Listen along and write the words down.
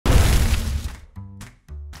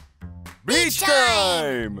Beach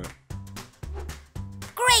time!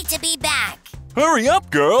 Great to be back. Hurry up,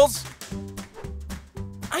 girls!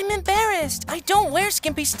 I'm embarrassed. I don't wear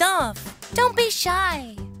skimpy stuff. Don't be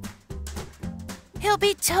shy. He'll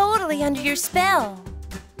be totally under your spell.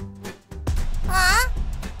 Huh?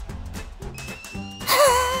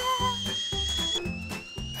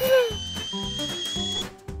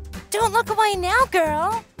 Don't look away now,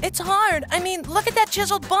 girl. It's hard. I mean, look at that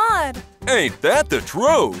chiseled bod. Ain't that the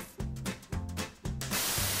truth?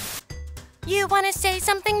 You want to say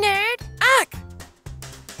something, nerd? Ack!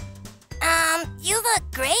 You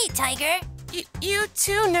look great, Tiger. You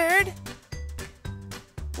too, nerd.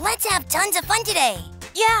 Let's have tons of fun today.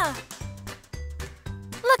 Yeah.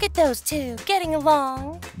 Look at those two getting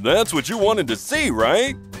along. That's what you wanted to see,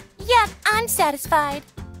 right? Yep, I'm satisfied.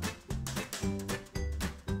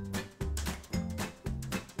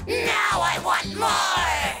 Now I want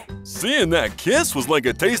more! Seeing that kiss was like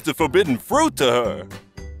a taste of forbidden fruit to her.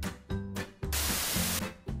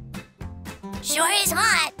 Sure is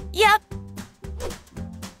hot. Yep.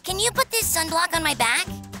 Can you put this sunblock on my back?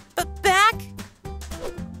 Back?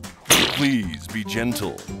 Please be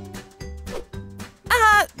gentle.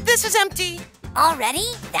 This is empty.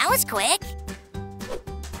 Already? That was quick.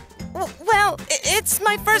 Well, it's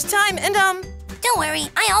my first time and Don't worry,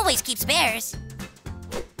 I always keep spares.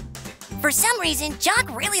 For some reason, Jock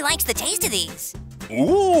really likes the taste of these.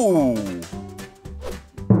 Ooh!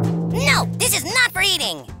 No, this is not for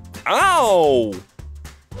eating. Ow!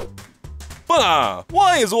 Bah!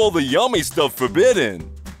 Why is all the yummy stuff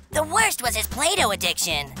forbidden? The worst was his Play-Doh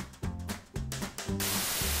addiction.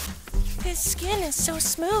 his skin is so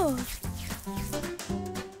smooth.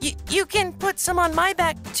 You can put some on my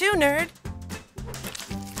back too, nerd.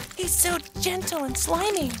 He's so gentle and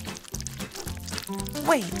slimy.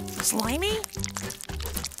 Wait, slimy?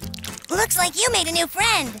 Looks like you made a new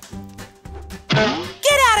friend.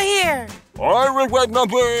 Get out of here! I regret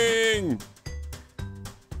nothing!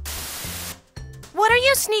 What are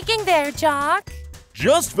you sneaking there, Jock?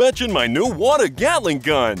 Just fetching my new water Gatling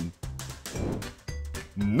gun.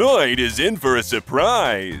 Knight is in for a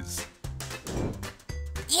surprise.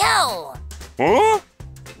 Yo! Huh?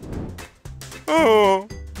 Oh.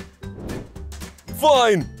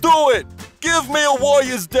 Fine, do it! Give me a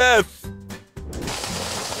warrior's death!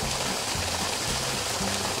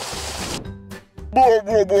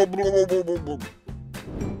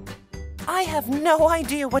 I have no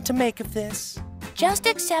idea what to make of this. Just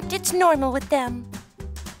accept it's normal with them.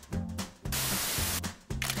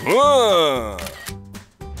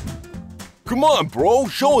 Come on, bro,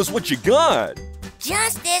 show us what you got.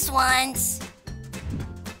 Just this once.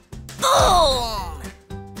 Boom!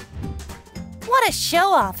 What a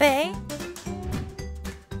show-off, eh?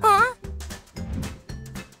 Huh?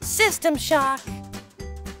 System shock.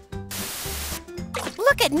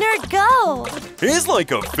 Look at Nerd go! He's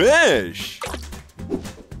like a fish.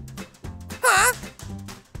 Huh?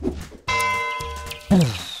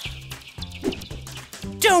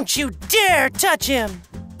 Don't you dare touch him!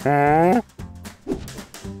 Huh?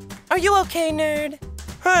 Are you okay, Nerd?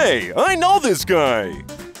 Hey, I know this guy.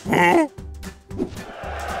 Huh?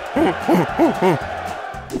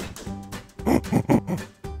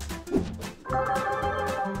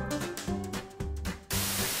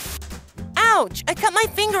 Ouch! I cut my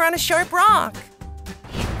finger on a sharp rock.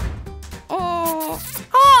 Mm.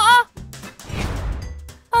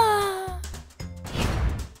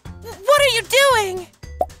 What are you doing?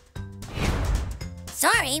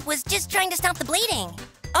 Sorry, was just trying to stop the bleeding.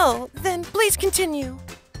 Oh, then please continue.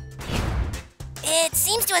 It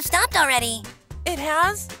seems to have stopped already. It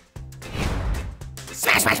has?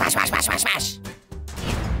 Smash, smash, smash, smash, smash, smash, smash.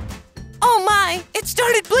 Oh my! It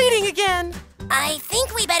started bleeding again! I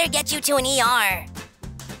think we better get you to an ER.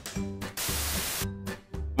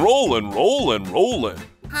 Rollin', rollin', rollin'.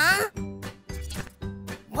 Huh?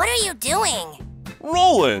 What are you doing?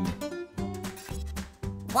 Rollin'.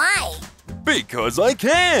 Why? Because I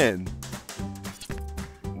can.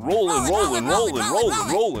 Rollin', rollin', rollin', rollin',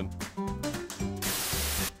 rollin'.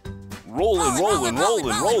 Rollin', rollin',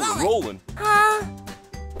 rollin', rollin', rollin'. Huh?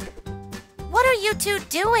 What are you two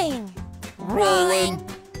doing? Rolling.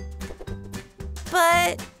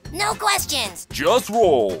 But... No questions. Just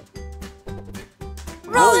roll.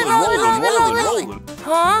 Rollin', rollin', rollin', rollin'.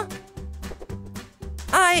 Huh?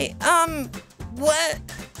 What?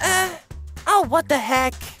 Oh, what the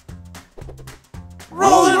heck?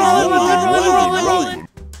 Rollin', rollin', rollin'.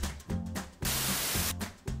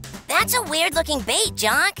 That's a weird-looking bait,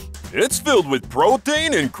 Jock. It's filled with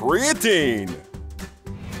protein and creatine.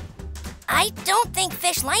 I don't think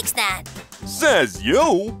fish likes that. Says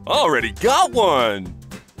you. Already got one.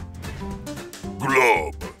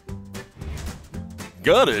 Glub.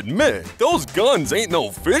 Gotta admit, those guns ain't no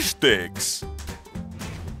fish sticks.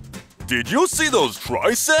 Did you see those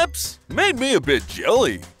triceps? Made me a bit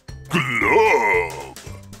jelly. Glub.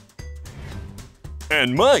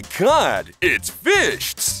 And my God, it's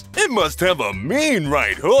fished. It must have a mean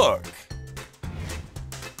right hook.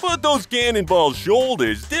 But those cannonball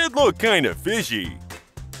shoulders did look kinda fishy.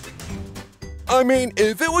 I mean,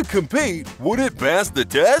 if it would compete, would it pass the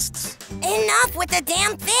tests? Enough with the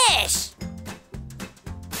damn fish!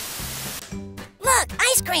 Look,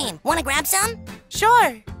 ice cream. Wanna grab some?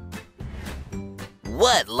 Sure.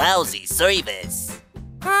 What lousy service.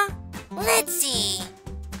 Huh? Let's see.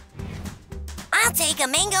 I'll take a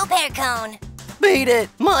mango pear cone. Beat it.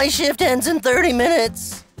 My shift ends in 30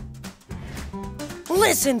 minutes.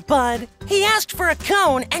 Listen, bud. He asked for a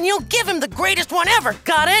cone, and you'll give him the greatest one ever.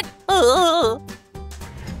 Got it?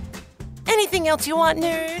 Anything else you want,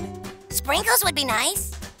 nerd? Sprinkles would be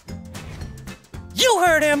nice. You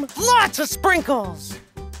heard him. Lots of sprinkles.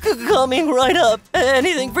 Coming right up.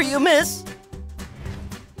 Anything for you, miss?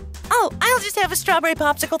 Oh, I'll just have a strawberry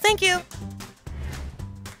popsicle, thank you.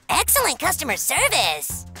 Excellent customer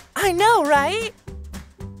service. I know, right?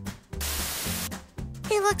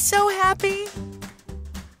 He looks so happy.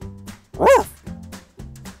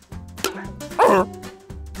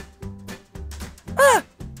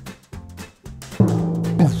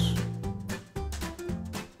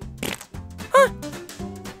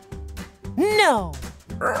 No.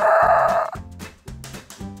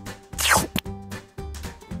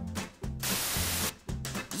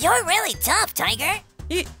 You're really tough, Tiger.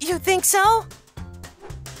 You think so?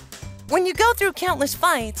 When you go through countless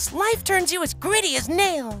fights, life turns you as gritty as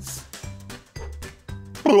nails.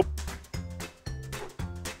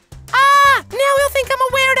 Ah! Now he'll think I'm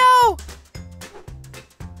a weirdo!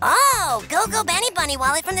 Oh, Go-Go Benny Bunny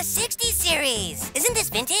wallet from the 60s series. Isn't this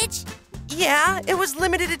vintage? Yeah, it was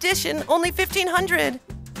limited edition, only 1,500.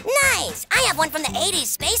 Nice! I have one from the 80s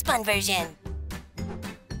Space Bun version.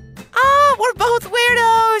 Ah, we're both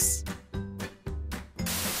weirdos!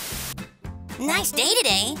 Nice day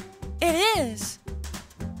today. It is.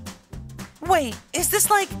 Wait, is this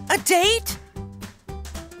like a date?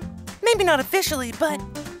 Maybe not officially, but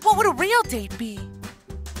what would a real date be?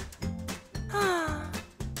 Oh.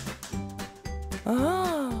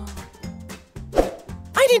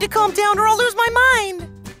 I need to calm down or I'll lose my mind.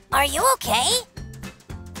 Are you okay?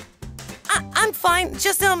 I'm fine,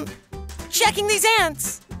 just, checking these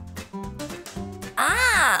ants.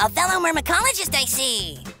 Ah, a fellow myrmecologist, I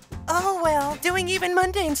see. Oh, well, doing even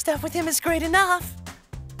mundane stuff with him is great enough.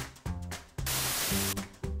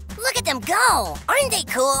 Look at them go! Aren't they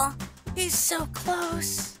cool? He's so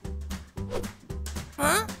close.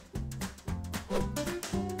 Huh?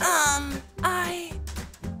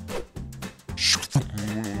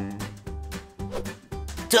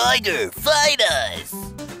 Tiger, fight us!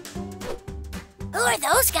 Who are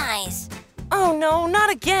those guys? Oh no, not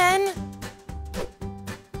again.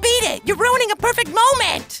 Beat it! You're ruining a perfect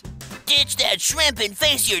moment! Ditch that shrimp and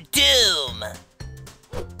face your doom!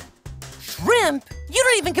 Shrimp? You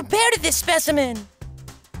don't even compare to this specimen!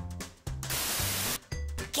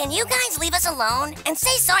 Can you guys leave us alone and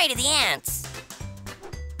say sorry to the ants?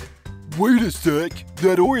 Wait a sec,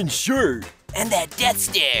 that orange shirt. And that death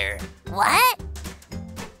stare. What?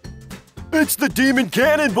 It's the Demon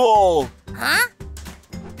Cannonball! Huh?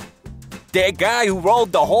 That guy who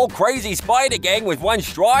rolled the whole crazy spider gang with one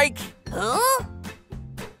strike? Who?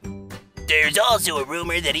 There's also a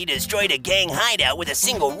rumor that he destroyed a gang hideout with a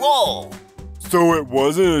single roll. So it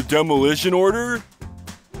wasn't a demolition order?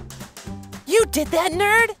 You did that,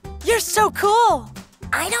 nerd? You're so cool!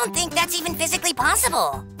 I don't think that's even physically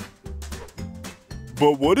possible.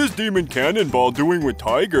 But what is Demon Cannonball doing with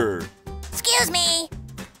Tiger? Excuse me.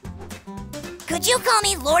 Could you call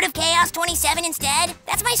me Lord of Chaos 27 instead?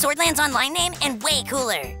 That's my Swordlands Online name and way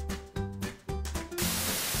cooler.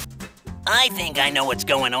 I think I know what's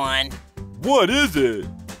going on. What is it?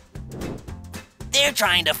 They're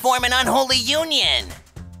trying to form an unholy union.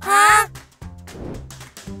 Huh?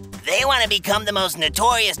 They want to become the most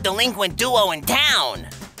notorious delinquent duo in town.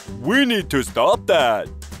 We need to stop that.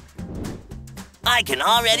 I can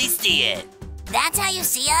already see it. That's how you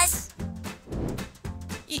see us?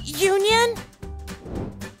 Union?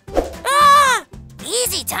 Ah!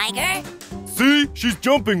 Easy, Tiger. See? She's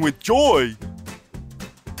jumping with joy.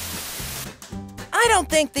 I don't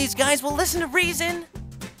think these guys will listen to reason.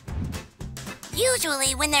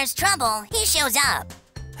 Usually, when there's trouble, he shows up.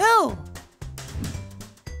 Who?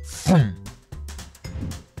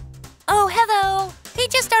 Oh, hello. He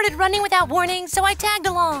just started running without warning, so I tagged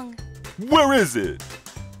along. Where is it?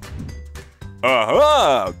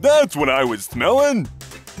 Aha! That's what I was smelling!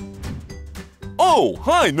 Oh,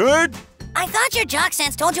 hi, nerd! I thought your jock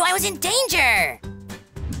sense told you I was in danger!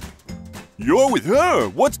 You're with her!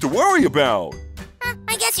 What's to worry about?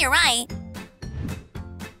 I guess you're right.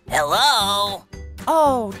 Hello?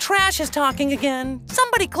 Oh, Trash is talking again.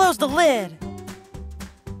 Somebody close the lid.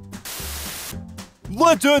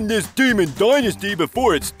 Let's end this demon dynasty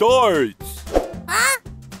before it starts! Huh?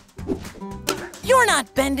 You're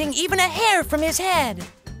not bending even a hair from his head.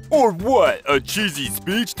 Or what? A cheesy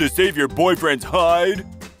speech to save your boyfriend's hide?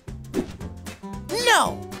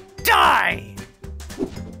 No! Die!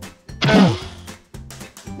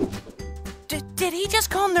 Did he just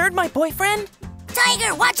call Nerd my boyfriend?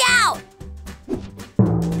 Tiger, watch out!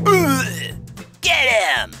 Get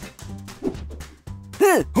him!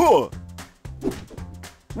 Huh!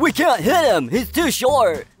 We can't hit him. He's too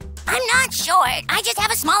short. I'm not short. I just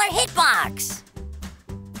have a smaller hitbox.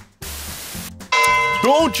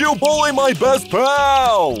 Don't you bully my best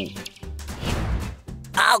pal!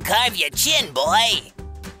 I'll carve your chin, boy.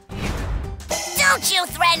 Don't you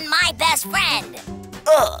threaten my best friend.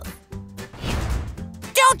 Ugh.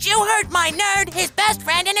 Don't you hurt my nerd, his best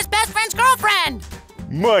friend, and his best friend's girlfriend!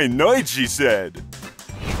 My knight, she said.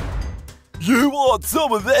 You want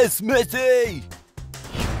some of this, Missy?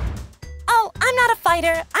 Oh, I'm not a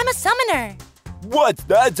fighter. I'm a summoner. What's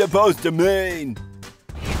that supposed to mean?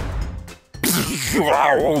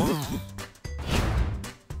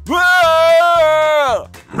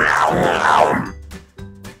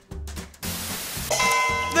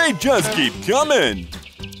 They just keep coming.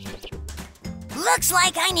 Looks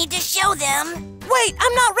like I need to show them. Wait,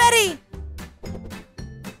 I'm not ready!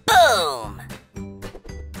 Boom!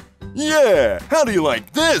 Yeah, how do you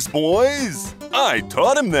like this, boys? I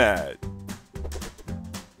taught him that.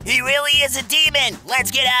 He really is a demon.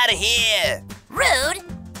 Let's get out of here. Rude.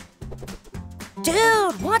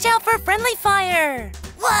 Dude, watch out for friendly fire!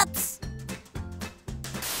 Whoops.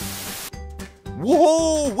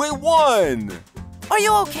 Whoa, we won! Are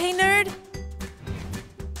you okay, nerd?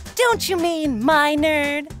 Don't you mean my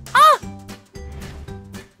nerd? Ah!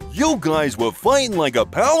 You guys were fighting like a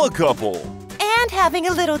power couple. And having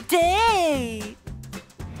a little date.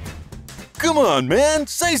 Come on, man,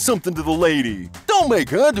 say something to the lady. Don't make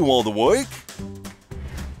her do all the work.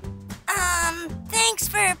 Thanks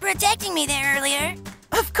for protecting me there earlier.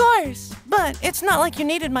 Of course, but it's not like you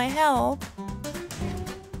needed my help.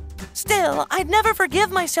 Still, I'd never forgive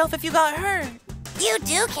myself if you got hurt. You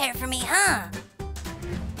do care for me, huh?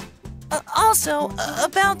 Also,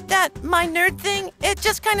 about that my nerd thing, it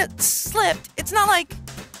just kind of slipped. It's not like...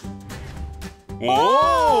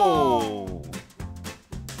 Oh!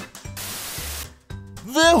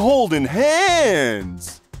 They're holding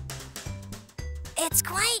hands. It's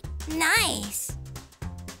quite nice.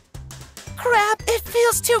 Crap, it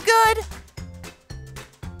feels too good.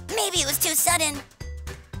 Maybe it was too sudden.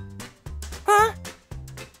 Huh?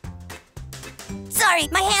 Sorry,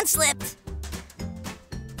 my hand slipped.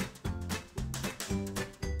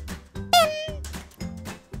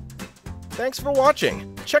 Thanks for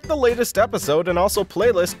watching. Check the latest episode and also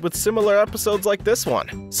playlist with similar episodes like this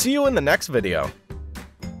one. See you in the next video.